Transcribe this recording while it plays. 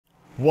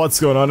What's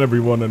going on,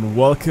 everyone, and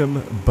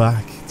welcome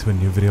back to a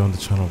new video on the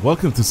channel.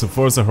 Welcome to some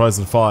Forza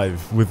Horizon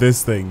 5 with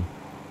this thing.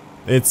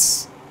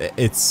 It's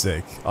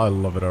sick. I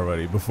love it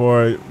already.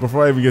 Before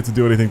I even get to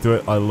do anything to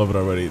it, I love it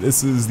already.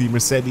 This is the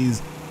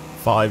Mercedes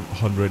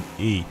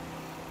 500e.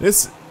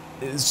 This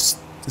is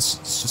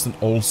just an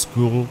old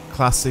school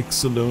classic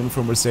saloon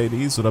from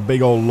Mercedes with a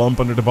big old lump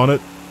under the bonnet,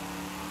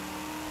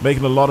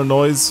 making a lot of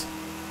noise,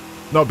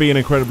 not being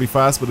incredibly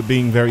fast, but it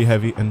being very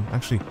heavy and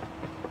actually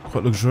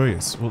quite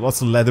luxurious. Well,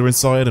 lots of leather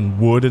inside and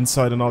wood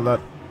inside and all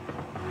that.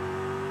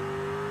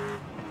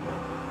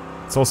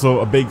 It's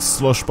also a big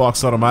slush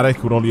box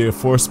automatic with only a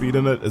 4-speed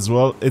in it as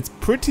well. It's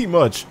pretty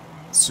much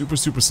super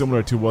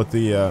similar to what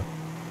the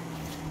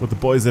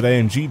boys at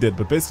AMG did,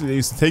 but basically they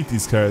used to take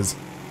these cars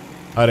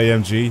at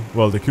AMG,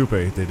 well, the coupe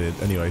they did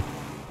anyway,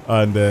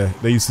 and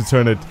they used to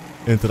turn it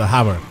into the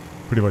Hammer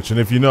pretty much. And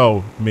if you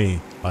know me,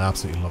 I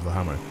absolutely love the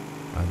Hammer,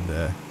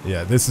 and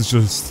yeah, this is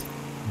just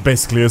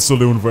basically a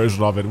saloon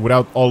version of it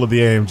without all of the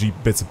AMG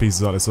bits and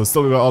pieces on it. So it's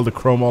still got all the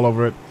chrome all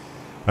over it,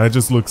 and it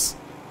just looks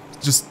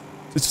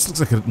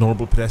like a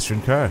normal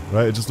pedestrian car,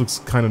 right? It just looks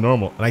kind of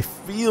normal. And I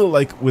feel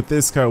like with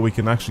this car we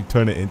can actually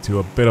turn it into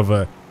a bit of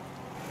a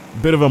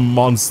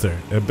monster,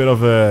 a bit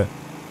of a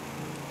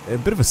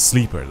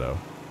sleeper though.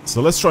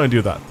 So let's try and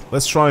do that.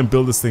 Let's try and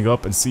build this thing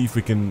up and see if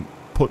we can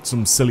put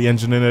some silly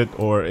engine in it,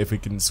 or if we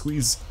can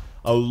squeeze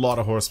a lot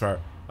of horsepower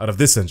out of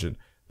this engine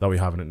that we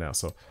have in it now.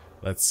 So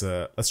let's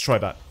try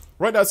that.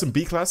 Right now it's in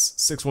B class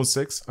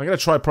 616. I'm gonna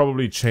try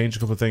probably change a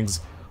couple of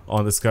things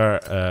on this car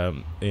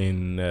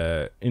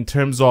in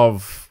terms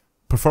of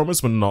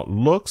performance, but not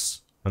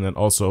looks. And then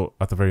also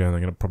at the very end I'm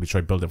gonna probably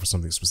try build it for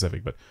something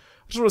specific. But I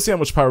just want to see how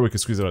much power we can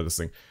squeeze out of this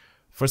thing.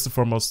 First and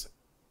foremost,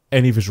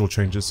 any visual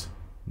changes?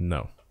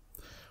 No.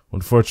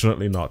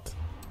 Unfortunately not.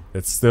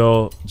 It's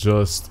still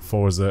just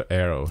Forza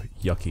Aero.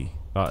 Yucky.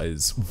 That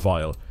is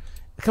vile.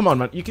 Come on,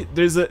 man. You could,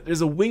 there's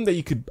a wing that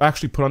you could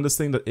actually put on this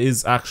thing that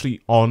is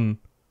actually on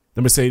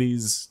the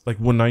Mercedes like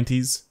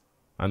 190s,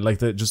 and like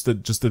that's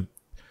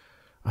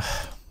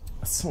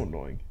so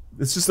annoying.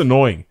 It's just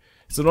annoying.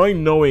 It's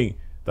annoying knowing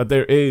that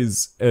there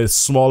is a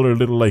smaller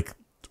little like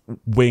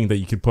wing that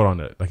you could put on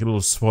it, like a little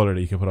spoiler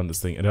that you can put on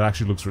this thing, and it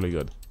actually looks really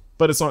good.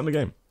 But it's not in the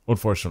game,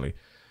 unfortunately.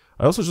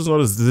 I also just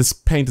noticed this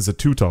paint is a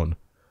two-tone,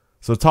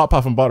 so the top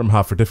half and bottom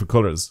half are different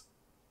colors.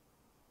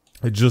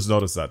 I just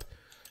noticed that.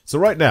 So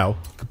right now,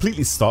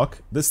 completely stock,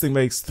 this thing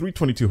makes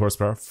 322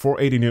 horsepower,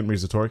 480 newton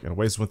meters of torque, and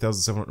weighs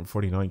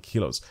 1,749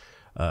 kilos.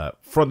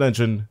 Front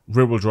engine,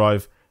 rear-wheel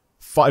drive,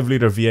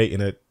 5-liter V8 in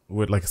it,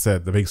 with, like I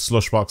said, the big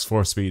slush box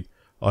 4-speed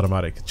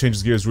automatic.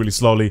 Changes gears really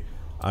slowly,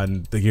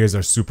 and the gears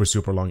are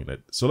super long in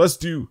it. So let's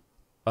do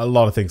a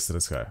lot of things to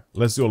this car.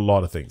 Let's do a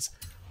lot of things.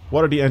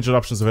 What are the engine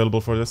options available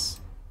for this?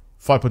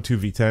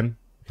 5.2 V10,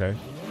 okay.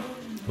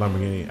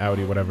 Lamborghini,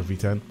 Audi, whatever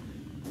V10.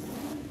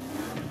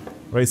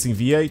 Racing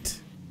V8.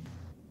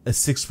 A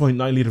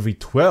 6.9 liter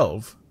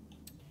V12.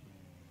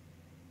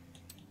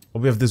 Oh,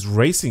 we have this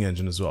racing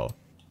engine as well.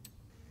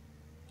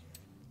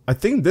 I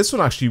think this one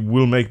actually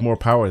will make more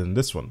power than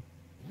this one.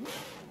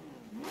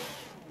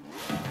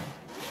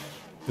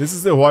 This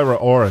is the Huayra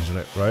Ore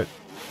engine, right?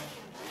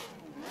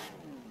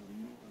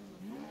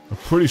 I'm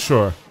pretty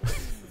sure.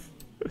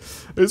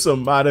 There's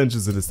some mad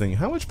engines in this thing.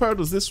 How much power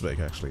does this make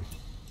actually?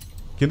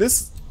 Can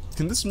this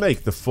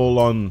make the full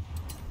on?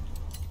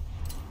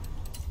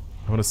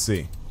 I want to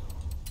see.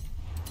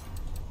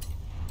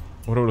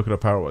 What do we look at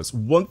power wise?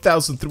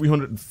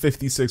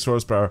 1,356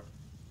 horsepower,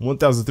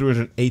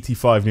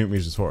 1,385 newton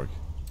meters of torque.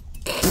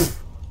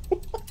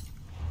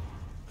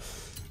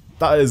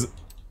 That is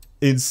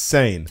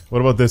insane.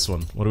 What about this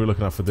one? What are we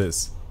looking at for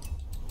this?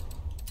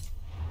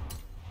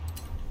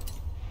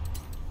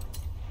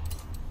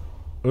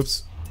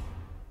 Oops.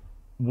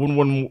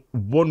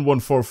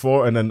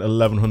 1144 and then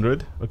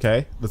 1100.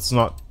 Okay, that's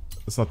not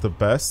the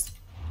best.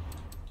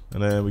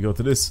 And then we go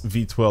to this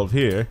V12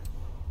 here.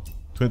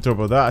 Twin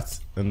turbo that,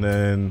 and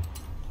then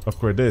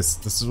upgrade this.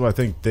 This is why I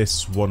think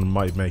this one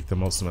might make the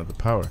most amount of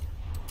power.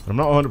 I'm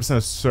not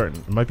 100% certain.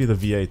 It might be the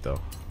V8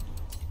 though.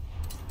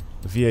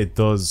 The V8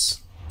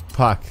 does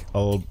pack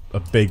a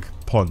big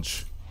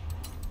punch.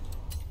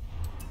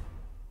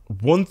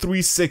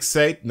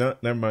 1368. No,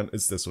 never mind.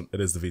 It's this one.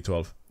 It is the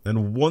V12.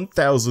 And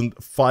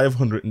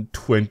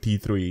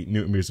 1,523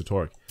 newton meters of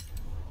torque.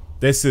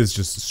 This is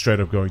just straight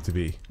up going to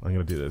be. I'm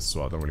gonna do this,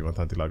 so I don't really want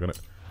anti-lag on it.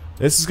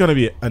 This is gonna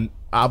be an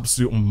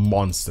absolute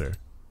monster.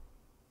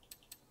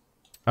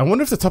 I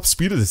wonder if the top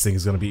speed of this thing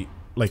is gonna be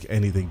like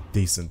anything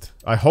decent.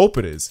 I hope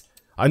it is.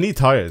 I need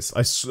tires.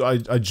 I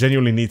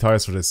genuinely need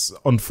tires for this.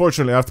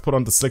 Unfortunately, I have to put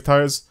on the slick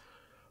tires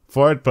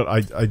for it, but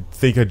I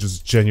think I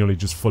just genuinely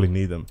just fully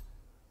need them.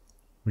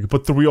 We can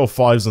put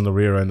 305s on the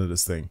rear end of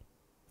this thing.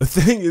 The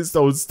thing is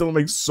though, it still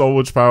makes so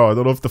much power. I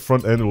don't know if the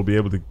front end will be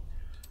able to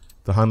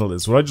handle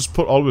this. Would I just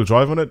put all-wheel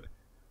drive on it?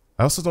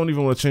 I also don't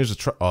even want to change the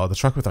track. Oh, the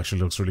track width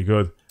actually looks really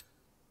good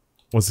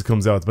once it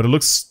comes out, but it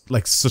looks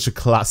like such a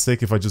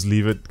classic if I just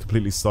leave it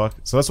completely stock.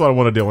 So that's what I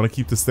want to do. I want to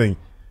keep this thing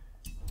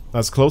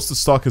as close to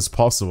stock as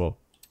possible,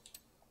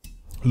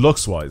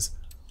 looks wise.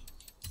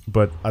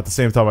 But at the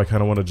same time, I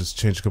kind of want to just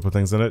change a couple of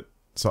things in it.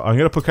 So I'm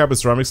going to put carbon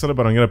ceramics on it,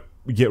 but I'm going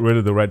to get rid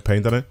of the red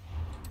paint on it.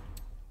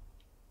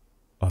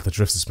 Oh, the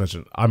drift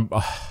suspension.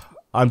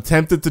 I'm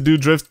tempted to do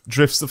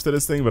drift stuff to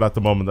this thing, but at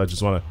the moment I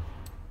just want to,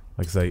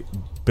 like I say,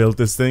 build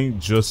this thing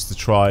just to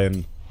try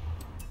and...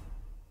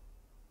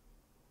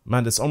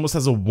 Man, this almost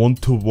has a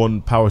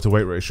 1-to-1 power to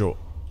weight ratio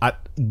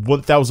at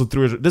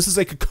 1,300. This is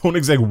like a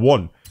Koenigsegg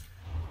 1.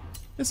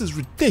 This is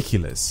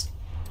ridiculous.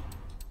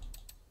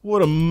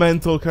 What a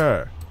mental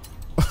car.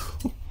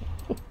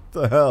 What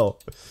the hell?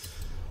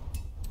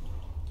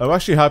 I'm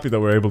actually happy that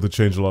we're able to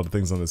change a lot of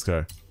things on this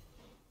car.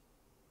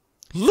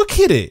 Look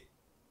at it!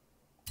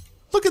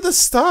 Look at the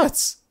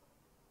stats!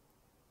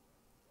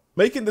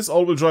 Making this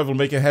all-wheel drive will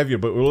make it heavier,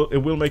 but it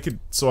will make it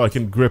so I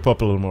can grip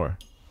up a little more.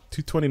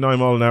 229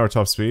 mile an hour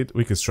top speed.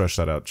 We can stretch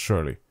that out,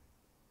 surely.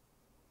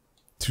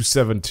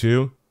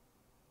 272.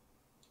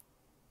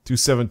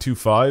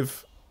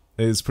 2725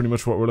 is pretty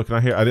much what we're looking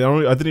at here. I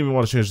didn't even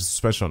want to change the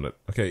suspension on it.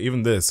 Okay,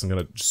 even this, I'm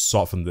gonna just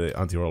soften the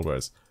anti-roll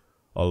bars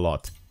a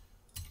lot.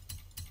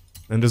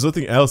 And there's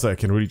nothing else I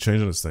can really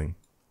change on this thing.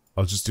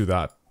 I'll just do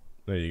that.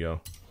 There you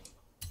go.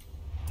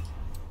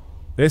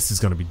 This is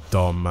gonna be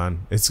dumb,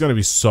 man. It's gonna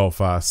be so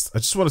fast. I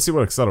just want to see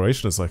what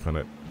acceleration is like on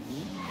it.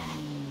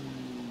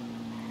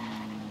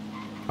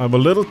 I'm a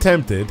little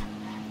tempted.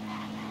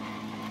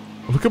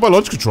 Look at my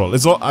launch control.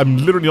 I'm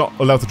literally not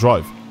allowed to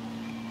drive.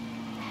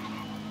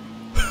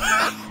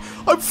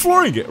 I'm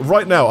flooring it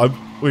right now.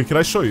 Wait, can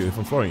I show you if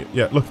I'm flooring it?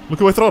 Yeah, look at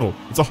my throttle.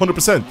 It's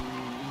 100%.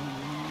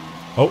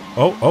 Oh.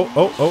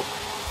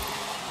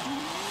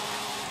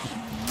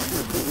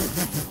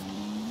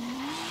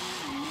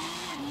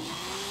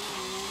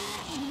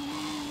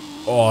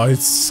 Oh,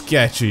 it's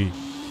sketchy.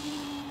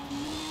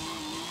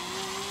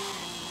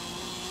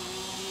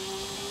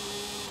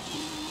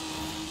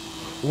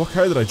 What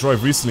car did I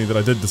drive recently that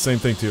I did the same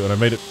thing to and I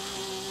made it...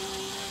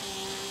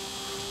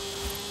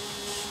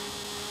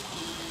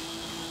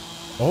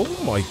 Oh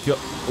my god.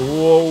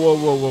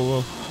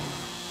 Whoa.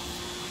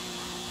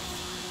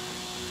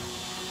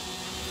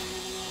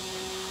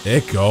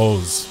 It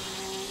goes.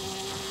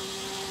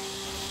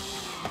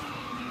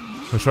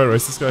 Can I try to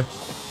race this guy?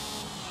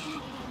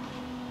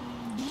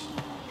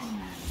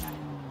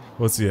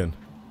 What's he in?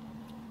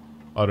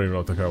 I don't even know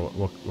what the car,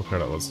 what car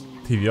that was.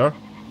 TVR?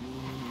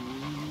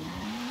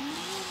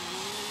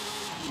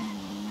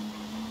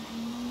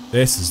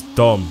 This is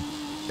dumb.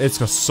 It's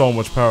got so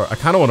much power. I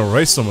kind of want to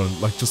race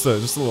someone, like just a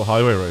little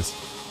highway race.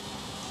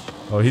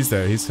 Oh, he's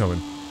there. He's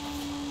coming.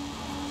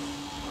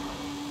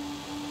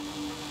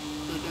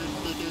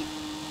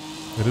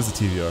 It is a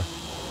TVR.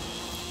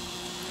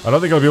 I don't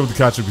think I'll be able to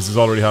catch him because he's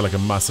already had like a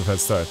massive head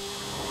start.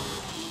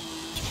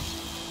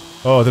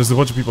 Oh, there's a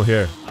bunch of people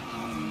here.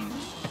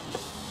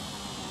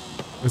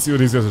 Let's see what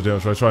these guys are doing.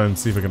 Should I try and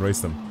see if I can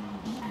race them?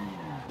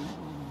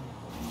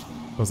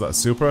 Was that a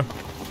Supra?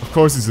 Of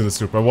course he's in a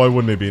Supra. Why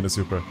wouldn't he be in a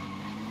Supra?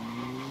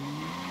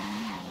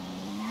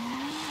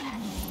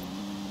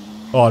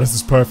 Oh, this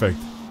is perfect.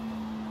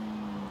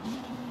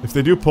 If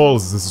they do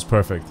poles, this is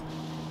perfect.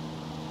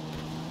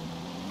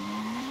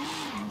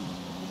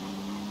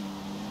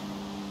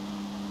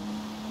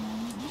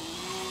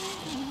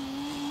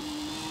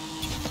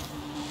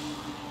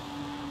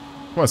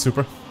 Come on,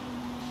 Supra.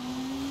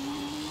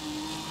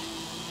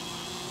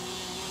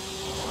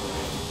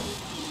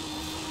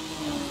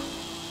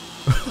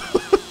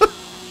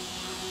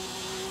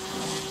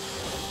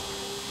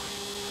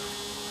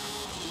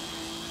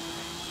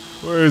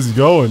 Where is he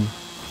going?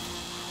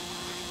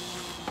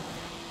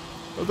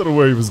 I don't know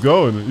where he was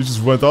going. He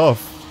just went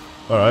off.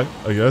 Alright,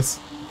 I guess.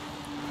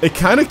 It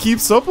kind of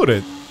keeps up with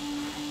it.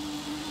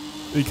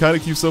 It kind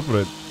of keeps up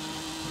with it.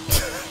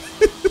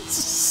 It's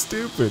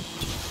stupid.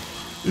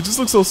 It just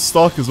looks so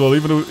stock as well,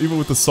 even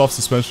with the soft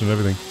suspension and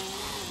everything.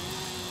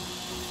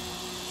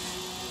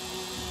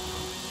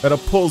 And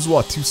it pulls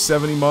what,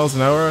 270 miles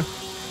an hour?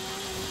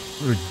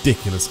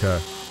 Ridiculous car.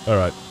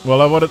 Alright,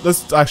 well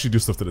let's actually do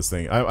stuff to this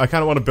thing. I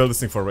kind of want to build this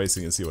thing for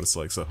racing and see what it's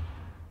like, so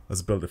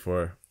let's build it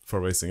for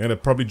racing. And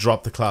it'll probably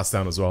drop the class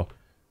down as well,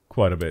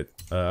 quite a bit.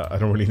 I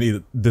don't really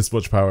need this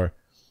much power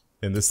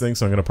in this thing,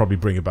 so I'm going to probably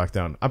bring it back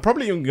down. I'm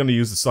probably even going to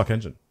use the stock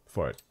engine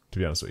for it, to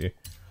be honest with you.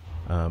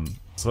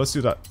 So let's do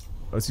that.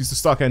 Let's use the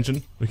stock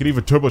engine. We could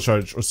either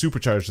turbocharge or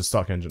supercharge the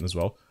stock engine as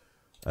well,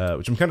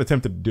 which I'm kind of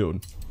tempted to do.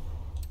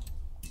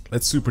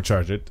 Let's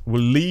supercharge it.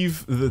 We'll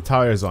leave the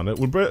tires on it.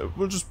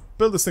 We'll just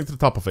build this thing to the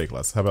top of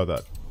A-Class. How about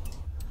that?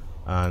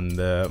 And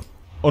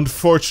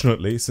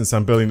unfortunately, since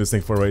I'm building this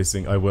thing for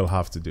racing, I will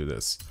have to do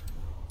this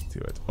to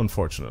it.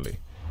 Unfortunately.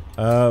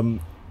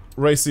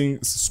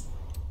 Racing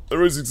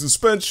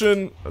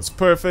suspension. That's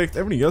perfect.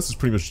 Everything else is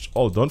pretty much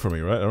all done for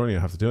me, right? I don't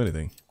even have to do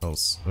anything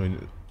else. I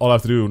mean, all I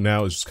have to do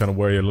now is just kind of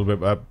worry a little bit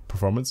about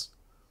performance.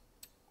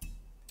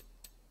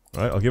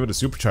 Right, I'll give it a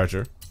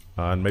supercharger.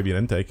 And maybe an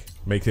intake.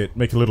 Make it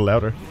a little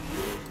louder.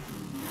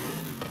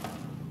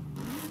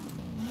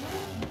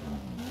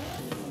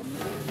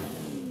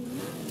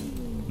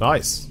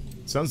 Nice.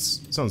 Sounds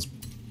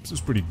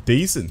pretty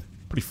decent.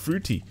 Pretty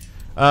fruity.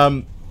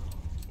 What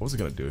was I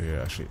gonna do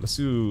here actually? Let's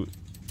do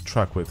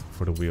track width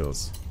for the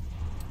wheels.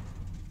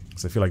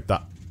 Because I feel like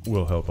that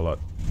will help a lot.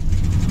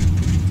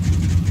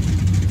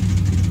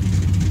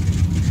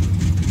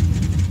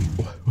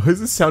 Why does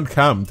this sound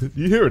cammed? Do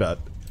you hear that?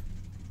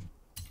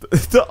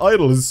 The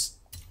idle is...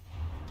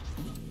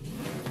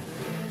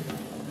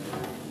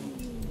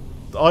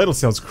 The idle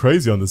sounds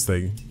crazy on this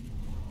thing.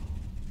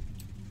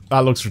 That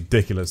looks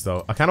ridiculous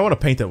though. I kind of want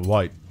to paint it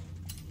white.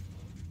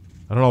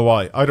 I don't know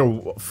why.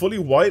 Either fully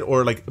white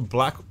or like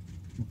black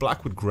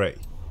with grey.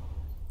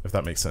 If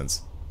that makes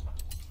sense.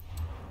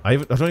 I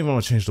don't even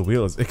want to change the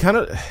wheels. It kind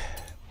of...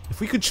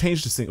 If we could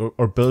change this thing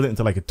or build it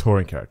into like a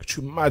touring car. Could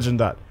you imagine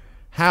that?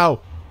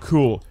 How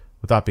cool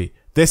would that be?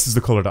 This is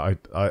the color that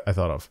I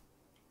thought of.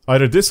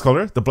 Either this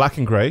color, the black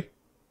and grey.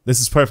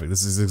 This is perfect.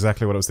 This is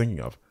exactly what I was thinking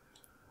of.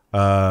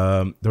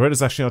 The red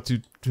is actually not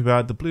too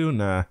bad. The blue,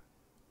 nah.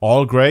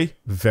 All grey,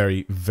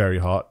 very, very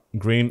hot.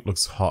 Green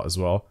looks hot as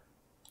well.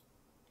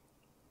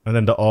 And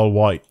then the all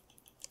white.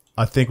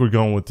 I think we're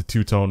going with the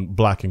two-tone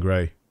black and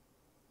grey.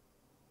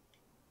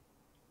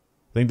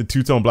 I think the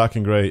two-tone black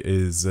and grey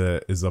is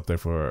up there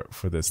for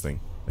this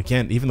thing.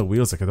 Again, even the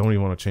wheels, like I don't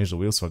even want to change the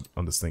wheels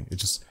on this thing. It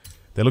just,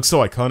 they look so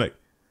iconic.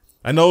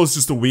 I know it's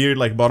just a weird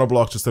like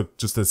monoblock,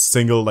 just a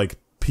single like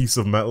piece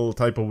of metal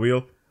type of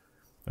wheel.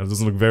 And it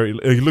doesn't look very,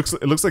 it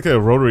looks like a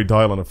rotary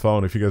dial on a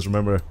phone. If you guys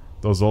remember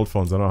those old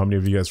phones, I don't know how many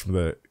of you guys from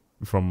you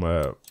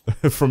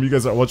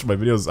guys that are watching my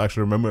videos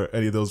actually remember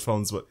any of those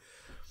phones, but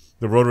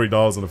the rotary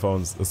dials on the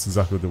phones, that's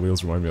exactly what the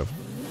wheels remind me of.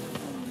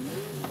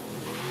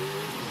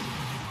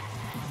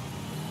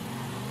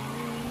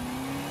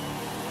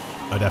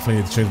 I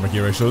definitely need to change my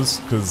gear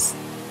ratios, because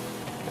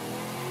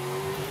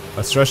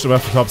I stretched them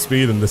out for top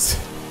speed, and this...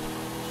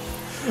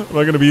 I'm not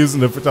going to be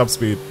using them for top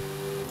speed.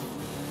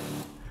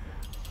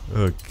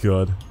 Oh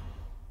god.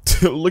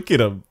 Look at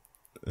him.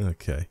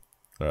 Okay.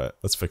 Alright,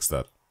 let's fix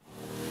that.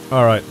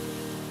 Alright.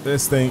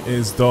 This thing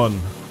is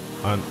done.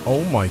 And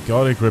oh my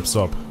god, it grips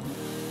up.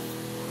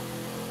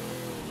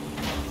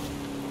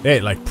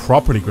 It like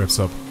properly grips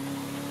up.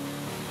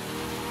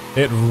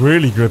 It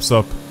really grips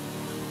up.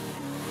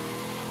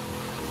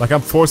 Like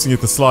I'm forcing it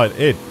to slide.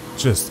 It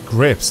just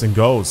grips and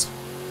goes.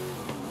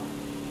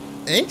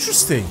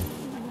 Interesting.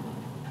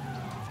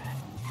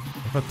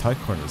 What about tight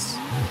corners?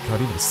 Oh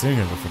god, even the steering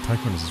angle for tight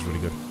corners is really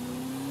good.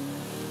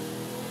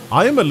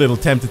 I am a little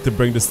tempted to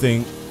bring this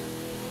thing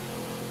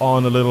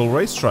on a little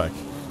racetrack.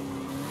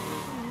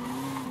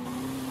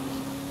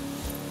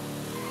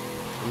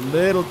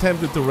 Little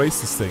tempted to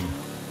race this thing.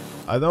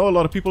 I know a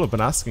lot of people have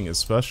been asking,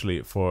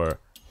 especially for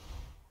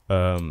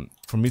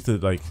me to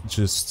like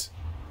just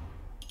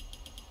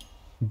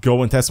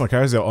go and test my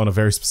cars out on a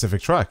very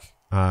specific track,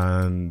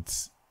 and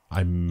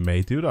I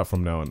may do that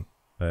from now on.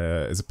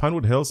 Is it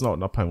Pinewood Hills? No,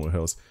 not Pinewood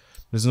Hills.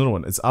 There's another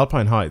one. It's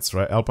Alpine Heights,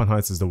 right? Alpine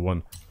Heights is the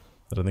one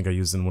that I think I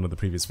used in one of the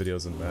previous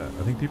videos, and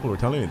I think people were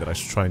telling me that I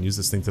should try and use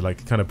this thing to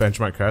like kind of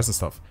benchmark cars and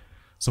stuff.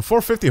 So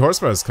 450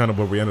 horsepower is kind of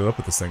where we ended up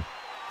with this thing.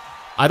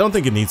 I don't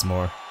think it needs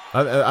more.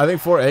 I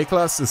think for A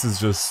class this is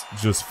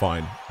just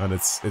fine, and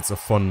it's a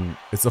fun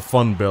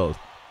build.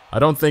 I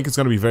don't think it's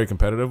going to be very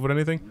competitive with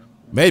anything.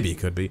 Maybe it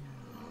could be,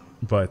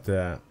 but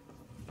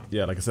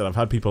yeah, like I said, I've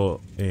had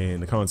people in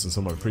the comments in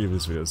some of my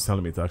previous videos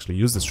telling me to actually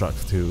use this track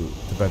to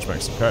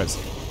benchmark some cars.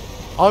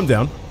 I'm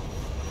down,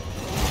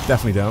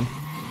 definitely down.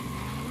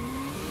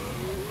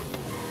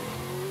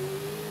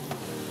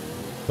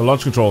 The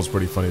launch control is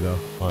pretty funny though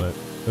on it,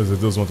 as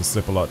it does want to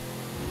slip a lot.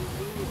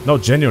 No,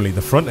 genuinely,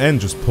 the front end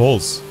just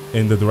pulls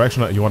in the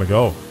direction that you want to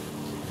go.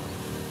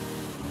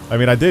 I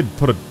mean, I did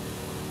put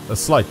a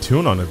slight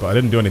tune on it, but I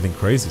didn't do anything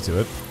crazy to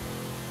it.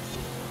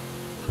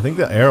 I think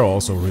the aero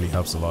also really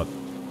helps a lot.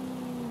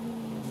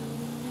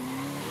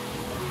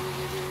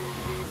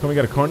 Coming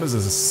out of corners,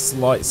 there's a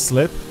slight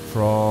slip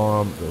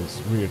from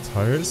those rear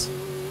tires.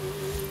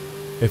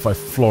 If I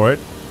floor it,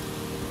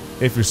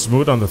 if you're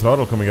smooth on the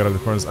throttle coming out of the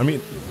corners, I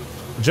mean,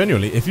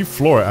 genuinely, if you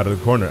floor it out of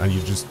the corner and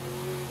you just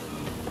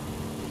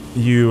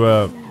you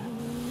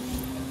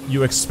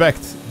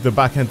expect the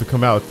back end to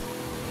come out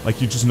like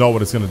you just know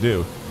what it's gonna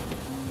do.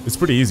 It's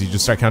pretty easy. You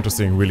just start counter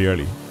steering really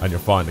early and you're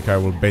fine. The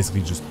car will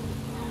basically just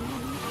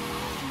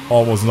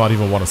almost not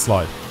even want to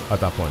slide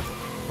at that point.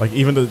 Like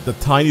even the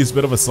tiniest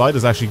bit of a slide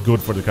is actually good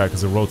for the car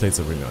because it rotates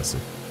it really nicely.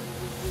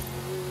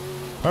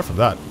 Apart from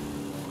that,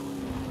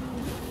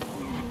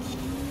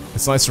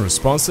 it's nice and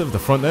responsive. The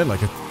front end,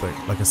 like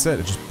I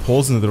said, it just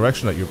pulls in the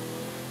direction that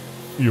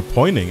you're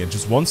pointing. It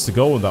just wants to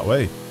go in that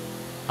way.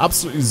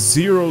 Absolutely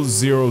zero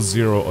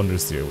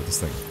understeer with this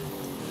thing.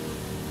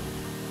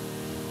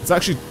 It's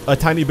actually a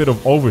tiny bit of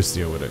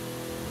oversteer with it,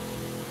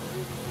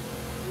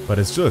 but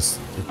it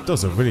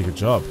does a really good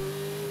job.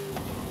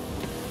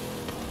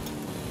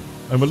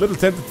 I'm a little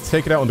tempted to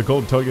take it out on the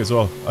Golden Tuggy as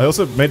well. I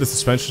also made the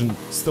suspension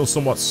still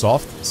somewhat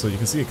soft, so you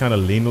can see it kind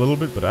of lean a little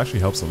bit, but it actually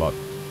helps a lot.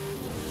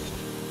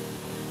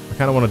 I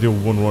kind of want to do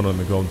one run on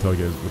the Golden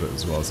Tuggy with it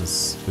as well,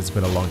 since it's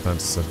been a long time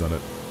since I've done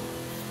it.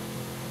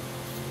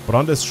 But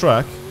on this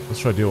track, let's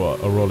try to do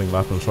a rolling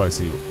lap and try to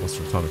see what's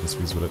the atomic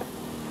speeds with it.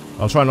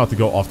 I'll try not to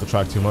go off the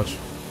track too much.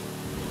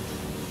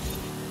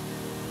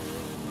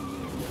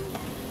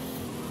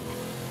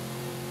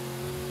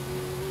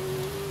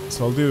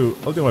 So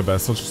I'll do my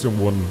best. I'll just do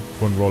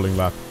one rolling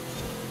lap.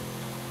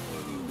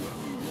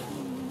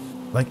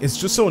 Like, it's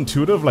just so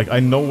intuitive. Like, I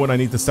know when I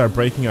need to start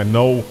braking. I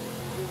know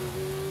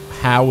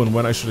how and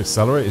when I should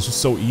accelerate. It's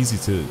just so easy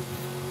to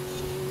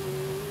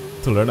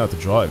learn how to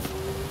drive.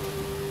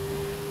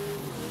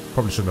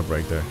 Probably shouldn't have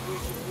braked there.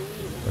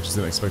 I just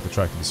didn't expect the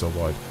track to be so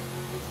wide.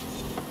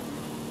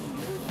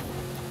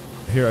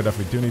 Here I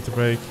definitely do need to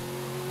brake.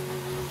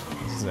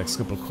 This is the next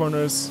couple of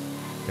corners.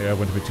 Okay, I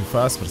went a bit too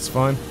fast, but it's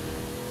fine.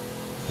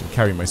 I'm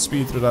carrying my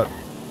speed through that.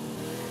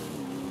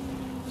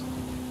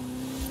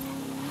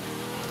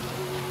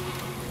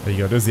 There you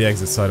go, there's the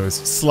exit sideways.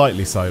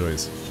 Slightly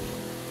sideways.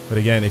 But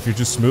again, if you're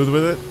just smooth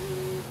with it,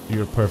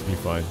 you're perfectly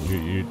fine.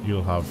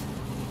 You'll have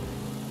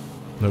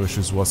no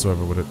issues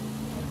whatsoever with it.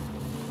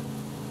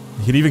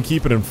 You can even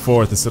keep it in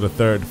 4th instead of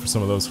 3rd for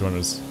some of those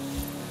corners.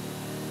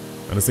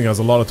 And this thing has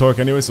a lot of torque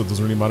anyway, so it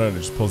doesn't really matter. It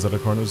just pulls out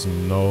of corners.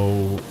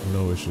 No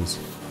issues.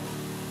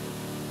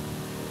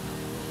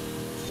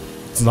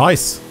 It's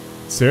nice.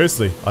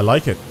 Seriously, I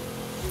like it.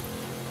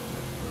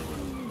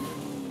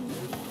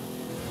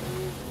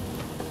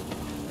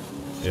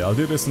 Yeah, I'll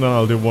do this and then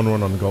I'll do one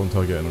run on the Golden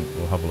Tugget and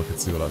we'll have a look and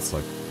see what that's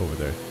like over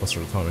there. What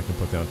sort of time I can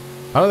put down.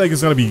 I don't think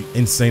it's going to be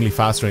insanely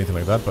fast or anything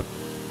like that, but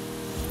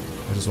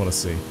I just want to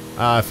see.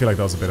 I feel like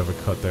that was a bit of a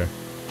cut there.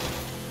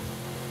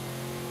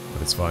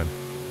 But it's fine.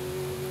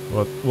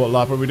 What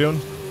lap are we doing?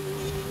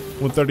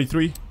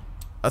 133?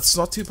 That's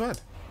not too bad.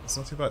 It's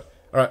not too bad.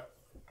 Alright.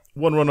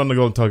 One run on the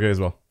Golden Tugget as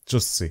well.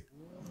 Just to see.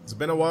 It's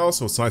been a while,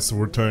 so it's nice to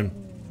return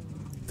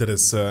to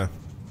this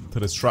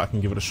track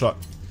and give it a shot.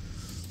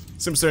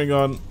 Sim steering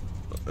on.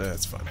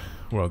 It's fine.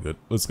 We're all good.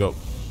 Let's go.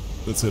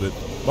 Let's hit it.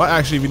 Might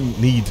actually even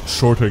need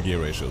shorter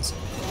gear ratios.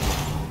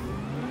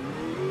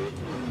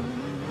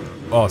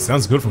 Oh,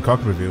 sounds good from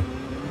cockpit view.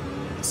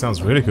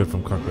 Sounds really good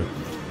from cockpit.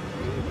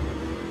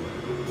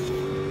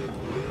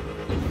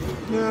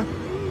 Yeah,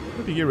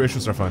 maybe gear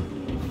ratios are fine.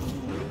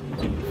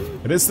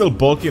 It is still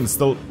bulky and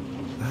still...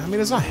 I mean,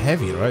 it's not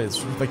heavy, right?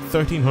 It's like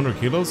 1,300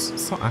 kilos.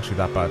 It's not actually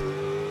that bad.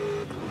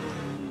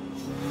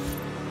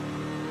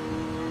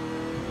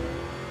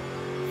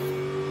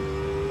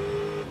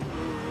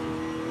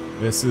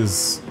 This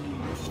is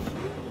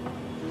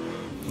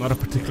not a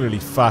particularly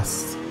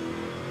fast...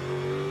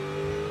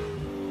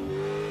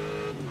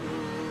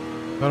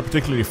 Not a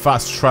particularly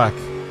fast track,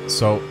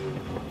 so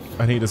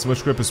I need as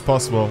much grip as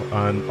possible,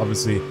 and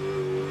obviously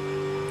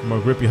the more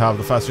grip you have,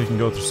 the faster you can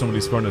go through some of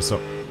these corners, so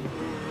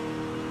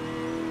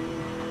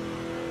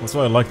that's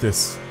why I like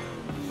this.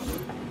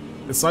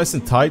 It's nice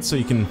and tight, so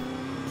you can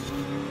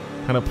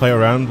kind of play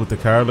around with the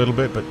car a little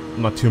bit, but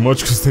not too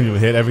much, because then you'll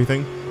hit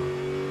everything.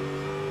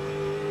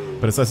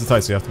 But it's nice and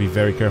tight, so you have to be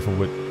very careful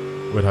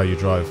with how you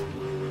drive.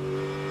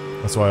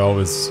 That's why I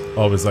always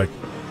like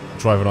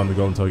driving on the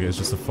Golden Tugget. It's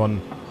just a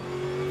fun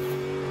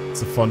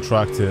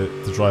track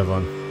to drive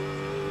on.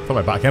 I thought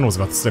my back end was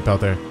about to slip out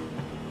there.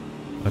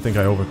 I think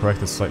I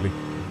overcorrected slightly.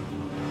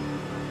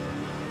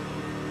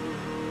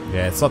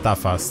 Yeah, it's not that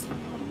fast.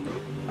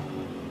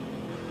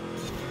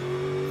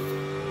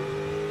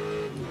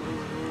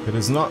 It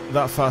is not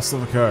that fast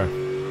of a car.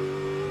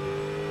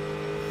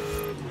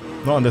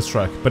 Not on this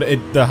track, but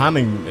the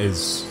handling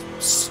is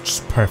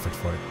just perfect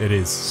for it. It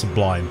is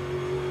sublime.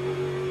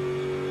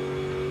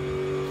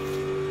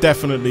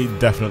 Definitely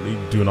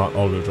do not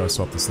all-wheel drive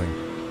swap this thing.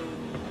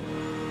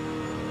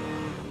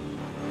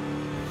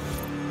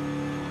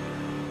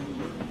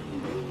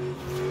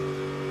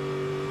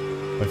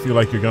 I feel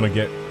like you're gonna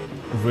get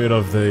rid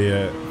of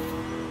the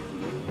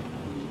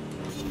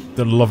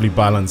lovely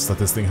balance that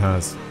this thing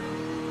has.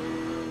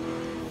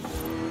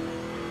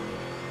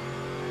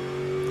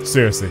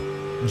 Seriously,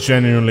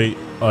 genuinely,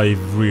 a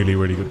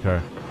really good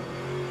car.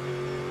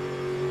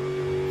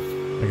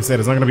 Like I said,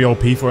 it's not gonna be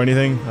OP for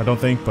anything, I don't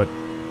think, but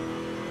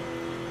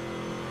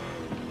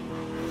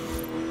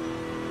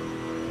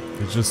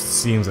it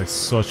just seems like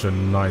such a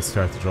nice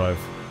car to drive.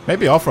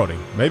 Maybe off-roading.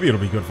 Maybe it'll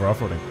be good for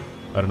off-roading.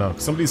 I don't know.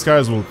 Some of these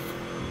cars will...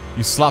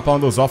 You slap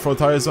on those off-road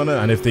tires on it,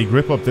 and if they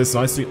grip up this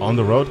nicely on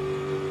the road,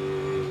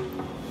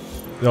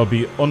 they'll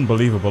be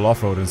unbelievable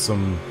off-road in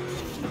some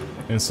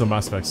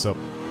aspects. So,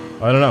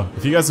 I don't know.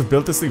 If you guys have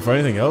built this thing for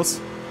anything else,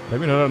 let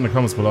me know that in the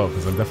comments below,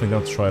 because I'm definitely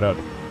down to try it out.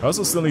 I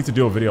also still need to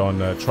do a video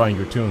on trying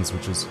your tunes,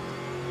 which is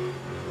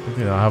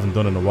something that I haven't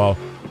done in a while.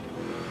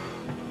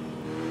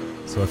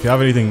 So if you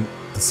have anything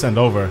to send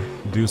over,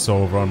 do so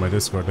over on my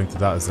Discord. Link to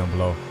that is down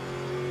below.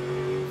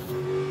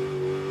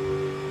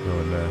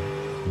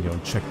 Go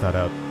and check that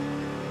out.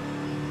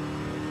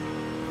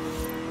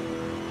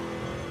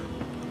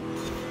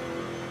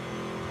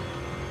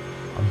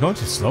 I'm going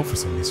too slow for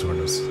some of these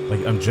corners.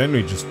 Like, I'm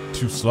generally just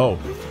too slow.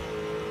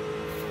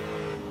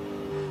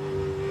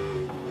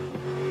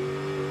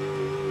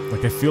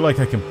 Like, I feel like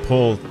I can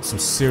pull some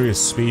serious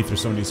speed through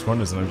some of these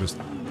corners, and I'm just...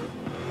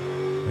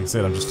 Like I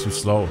said, I'm just too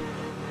slow.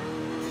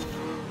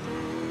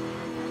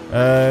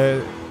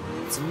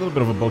 It's a little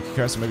bit of a bulky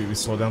car, so maybe we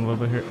slow down a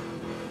little bit here.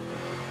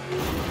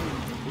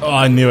 Oh,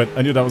 I knew it.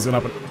 I knew that was gonna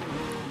happen.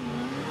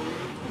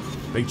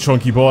 Big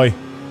chunky boy.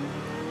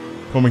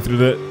 Coming through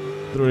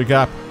through the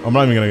gap. I'm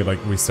not even gonna like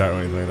restart or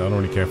anything like that. I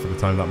don't really care for the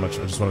time that much.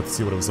 I just wanted to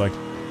see what it was like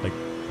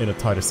in a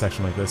tighter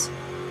section like this.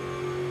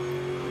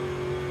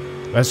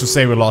 Let's just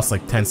say we lost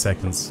like 10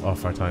 seconds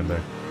off our time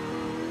there.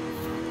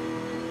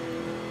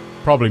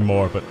 Probably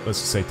more, but let's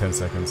just say 10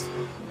 seconds.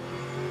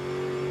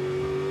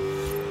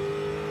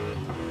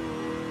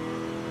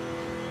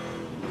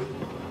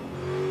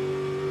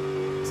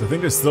 So I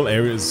think there's still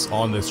areas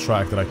on this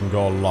track that I can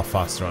go a lot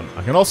faster on.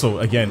 I can also,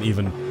 again,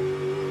 even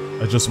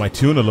adjust my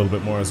tune a little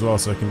bit more as well,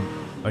 so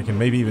I can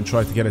maybe even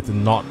try to get it to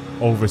not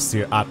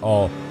oversteer at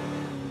all.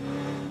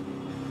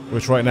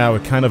 Which right now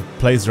it kind of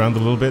plays around a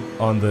little bit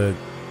on the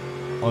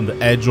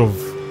edge of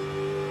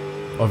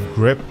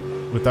grip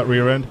with that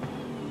rear end.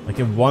 Like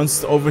it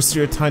wants to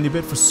oversteer a tiny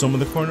bit for some of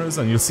the corners,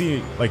 and you'll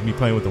see like me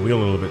playing with the wheel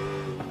a little bit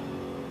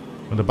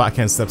when the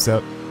backhand steps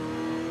out.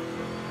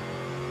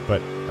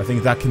 But I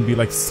think that can be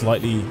like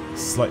slightly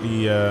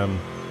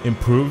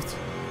improved,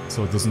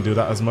 so it doesn't do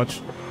that as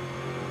much.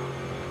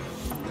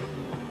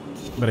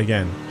 But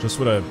again, just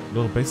with a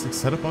little basic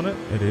setup on it,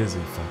 it is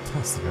a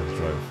fantastic car to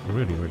drive.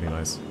 Really, really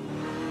nice.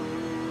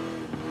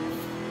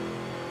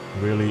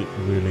 Really,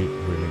 really,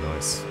 really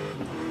nice.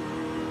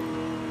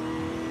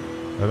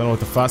 I don't know what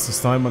the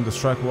fastest time on this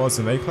track was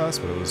in A-Class,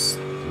 but it was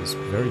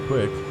very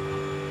quick.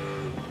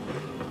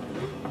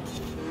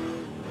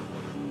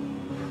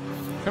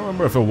 I can't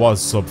remember if it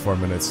was sub 4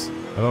 minutes.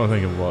 I don't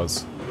think it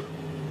was.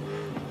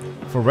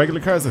 For regular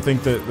cars, I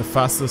think the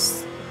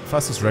fastest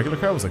regular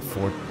car was like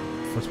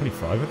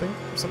 425, I think,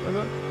 or something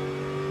like that.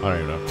 I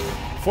don't even know.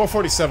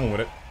 447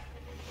 with it.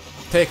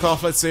 Take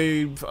off, let's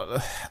say,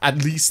 at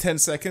least 10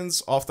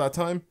 seconds off that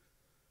time.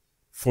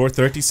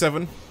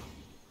 437.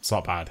 It's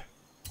not bad.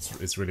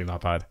 It's really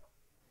not bad.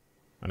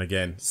 And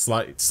again,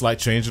 slight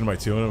change in my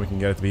tuner, we can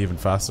get it to be even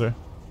faster.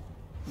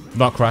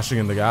 Not crashing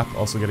in the gap,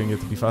 also getting it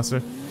to be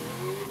faster.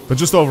 But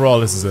just overall,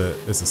 this is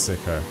a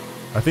sick car.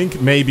 I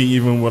think maybe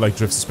even with like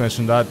drift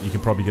suspension that, you can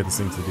probably get this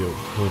thing to do a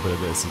little bit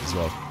of this as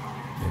well.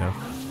 You know?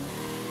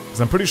 Because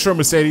I'm pretty sure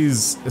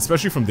Mercedes,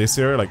 especially from this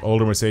era, like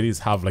older Mercedes,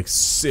 have like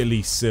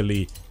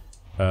silly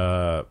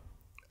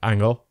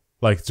angle.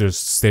 Like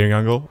just steering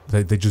angle.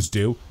 They just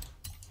do.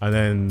 And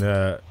then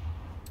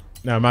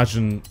now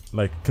imagine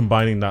like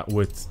combining that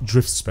with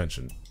drift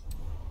suspension.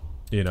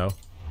 You know?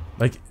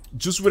 Like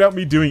just without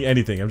me doing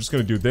anything, I'm just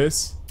gonna do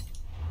this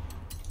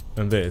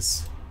and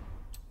this.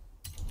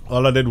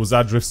 All I did was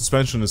add drift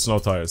suspension and snow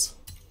tires.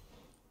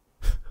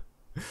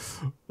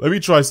 Let me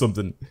try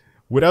something.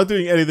 Without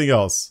doing anything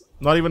else.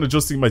 Not even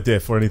adjusting my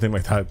diff or anything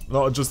like that.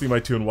 Not adjusting my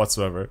tune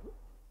whatsoever.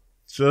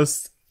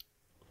 Just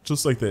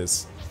like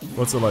this.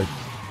 What's it like?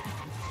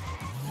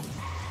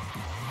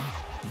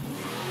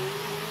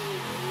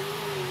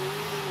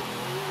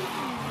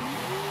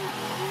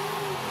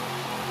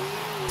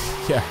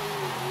 Yeah,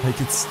 like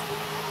it's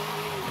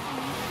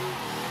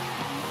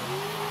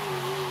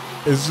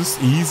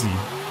just easy.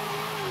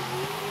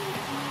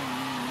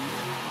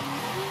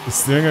 The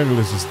steering angle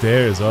is just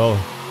there as well.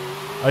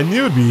 I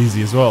knew it'd be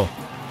easy as well.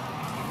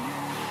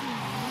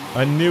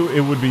 I knew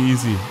it would be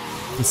easy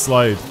to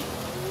slide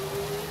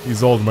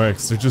these old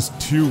Mercs. They're just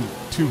too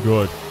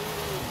good.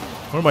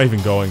 Where am I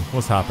even going?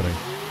 What's happening?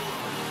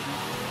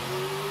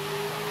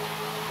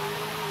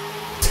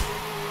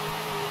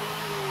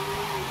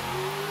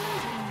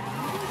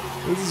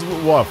 This is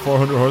what,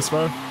 400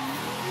 horsepower?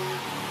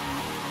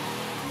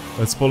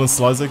 Let's pull in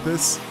slides like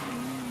this.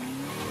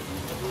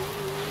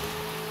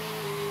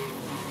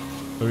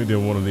 Let me do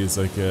one of these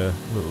like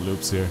little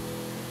loops here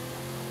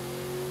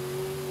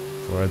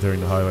before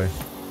entering the highway.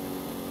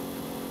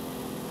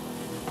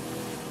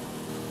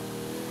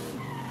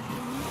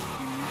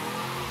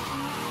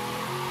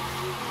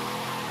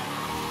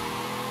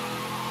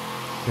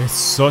 It's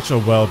such a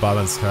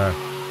well-balanced car.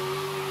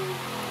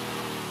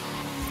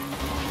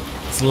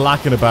 It's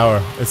lacking the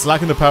power. It's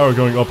lacking the power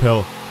going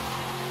uphill.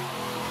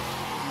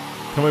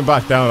 Coming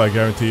back down, I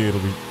guarantee you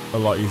it'll be a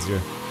lot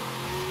easier.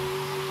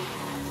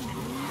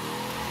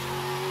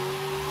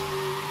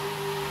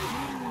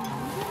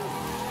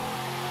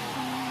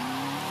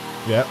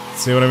 Yeah,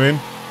 see what I mean?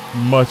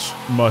 Much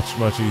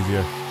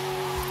easier.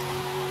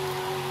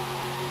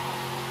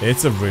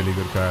 It's a really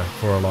good car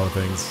for a lot of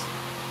things.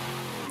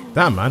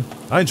 Damn, man.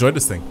 I enjoyed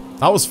this thing.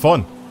 That was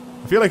fun.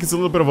 I feel like it's a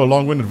little bit of a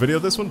long-winded video,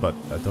 this one, but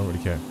I don't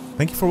really care.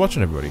 Thank you for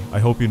watching, everybody. I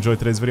hope you enjoyed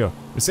today's video.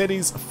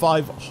 Mercedes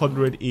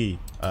 500e.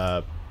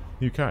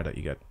 New car that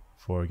you get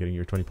for getting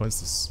your 20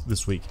 points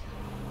this week.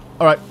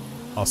 Alright,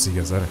 I'll see you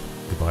guys later.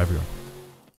 Goodbye, everyone.